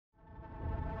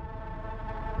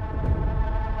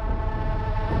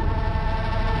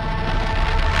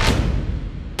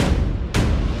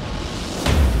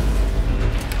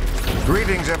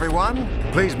everyone.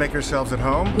 Please make yourselves at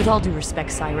home. With all due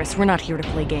respect, Cyrus, we're not here to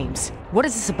play games. What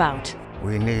is this about?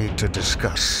 We need to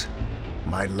discuss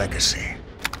my legacy.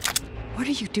 What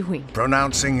are you doing?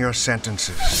 Pronouncing your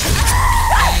sentences.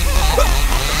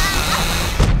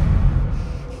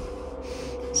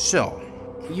 So,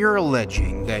 you're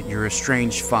alleging that your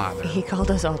estranged father... He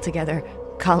called us all together.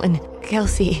 Colin,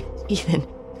 Kelsey, Ethan,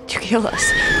 to kill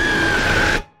us.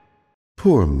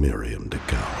 Poor Miriam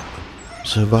DeGaulle,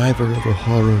 survivor of a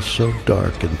horror so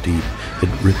dark and deep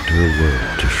it ripped her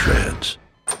world to shreds.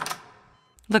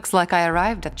 Looks like I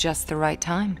arrived at just the right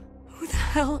time. Who the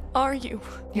hell are you?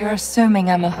 You're assuming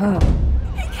I'm a who.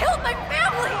 He killed my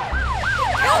family! He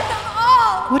killed them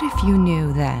all! What if you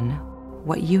knew then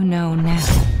what you know now?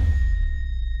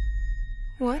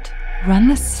 What? Run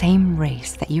the same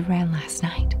race that you ran last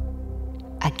night.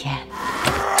 Again.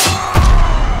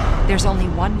 There's only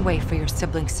one way for your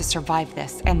siblings to survive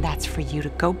this, and that's for you to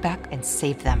go back and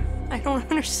save them. I don't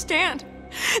understand.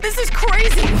 This is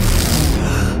crazy!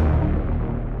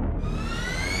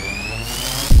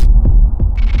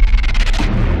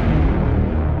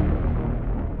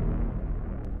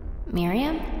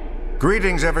 Miriam?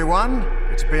 Greetings, everyone.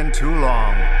 It's been too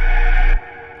long.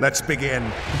 Let's begin.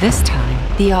 This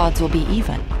time, the odds will be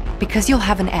even, because you'll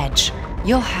have an edge.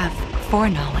 You'll have We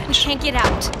foreknowledge. can't get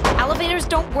out. Elevators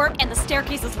don't work and the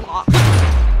staircase is locked.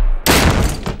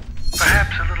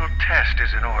 Perhaps a little test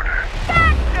is in order.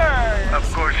 Doctor!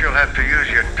 Of course, you'll have to use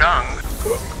your tongue.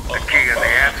 The key and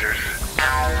the answers.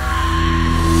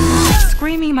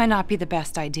 Screaming might not be the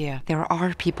best idea. There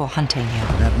are people hunting you.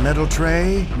 That metal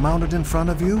tray mounted in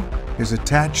front of you is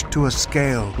attached to a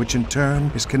scale, which in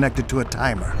turn is connected to a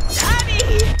timer.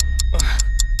 Daddy!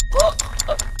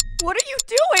 What are you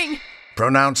doing?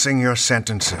 Pronouncing your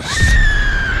sentences.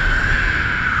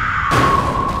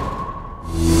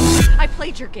 I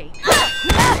played your game.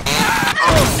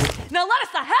 Now let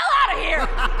us the hell out of here!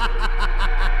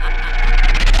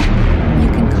 You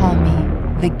can call me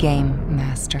the Game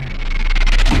Master.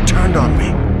 You turned on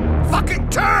me. Fucking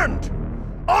turned!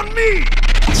 On me!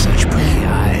 Such pretty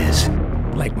eyes,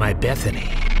 like my Bethany.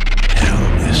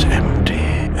 Hell is empty,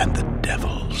 and the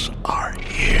devils are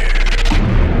here.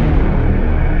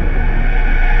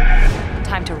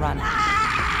 Time to run.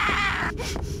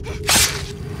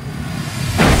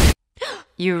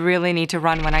 You really need to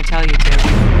run when I tell you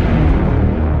to.